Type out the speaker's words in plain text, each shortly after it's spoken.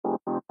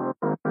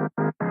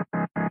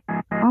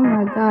Oh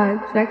my god,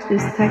 3rexx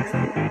just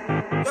texted.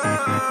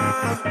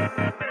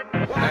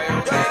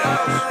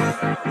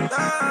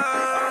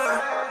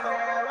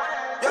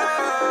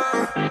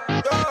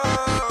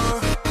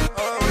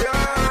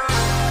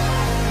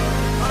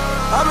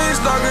 I been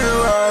stuck in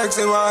racks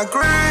in my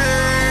crib.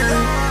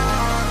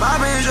 My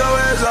bitch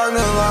always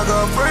acting like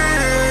a freak.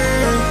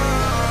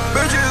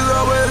 Bitches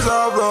always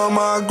off on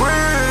my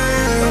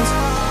greens.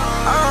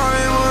 I don't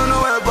even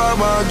know about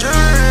my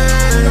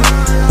dreams.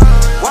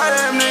 Why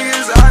them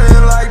niggas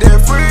acting like they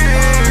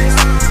freaks?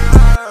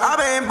 I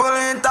been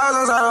pulling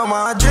thousands out of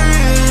my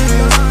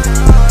jeans.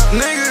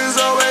 Niggas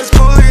always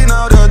pulling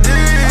out the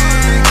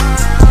dick.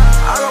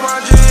 I got my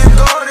jeans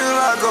golden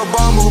like a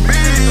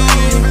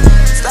bumblebee.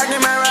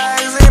 Stacking my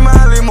rags in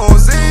my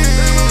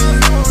limousine.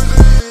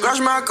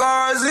 Crush my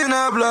cars in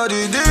a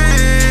bloody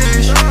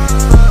dish.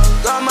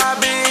 Got my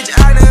bitch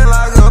acting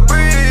like a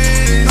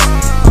priest.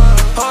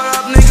 Hold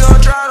up, nigga,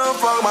 try to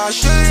fuck my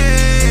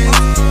shit.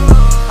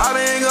 I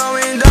been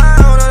going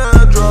down on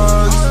the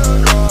drugs.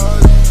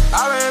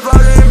 I been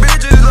fucking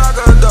bitches like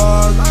a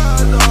dog.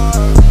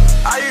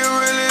 Are you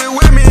really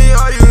with me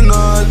or you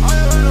not?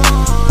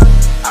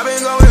 I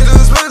been going to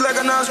space like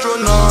an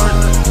astronaut.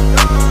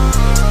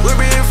 We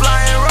been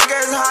flying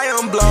rockets high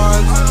on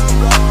blocks.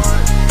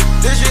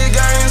 This shit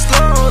getting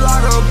slow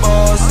like a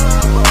boss.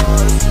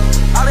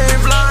 I been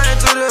flying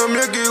to the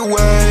Milky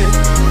Way.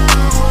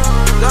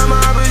 That my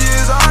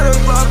bitches all the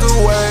clock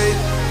away.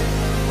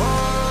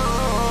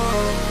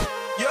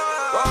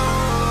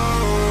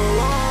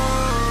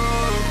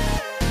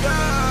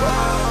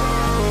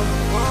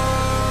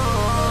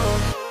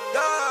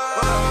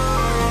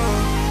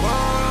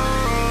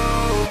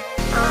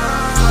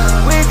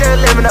 We just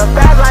living a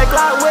fast like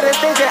clock with a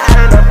thinking out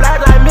in the flash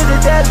like music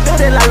just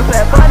building like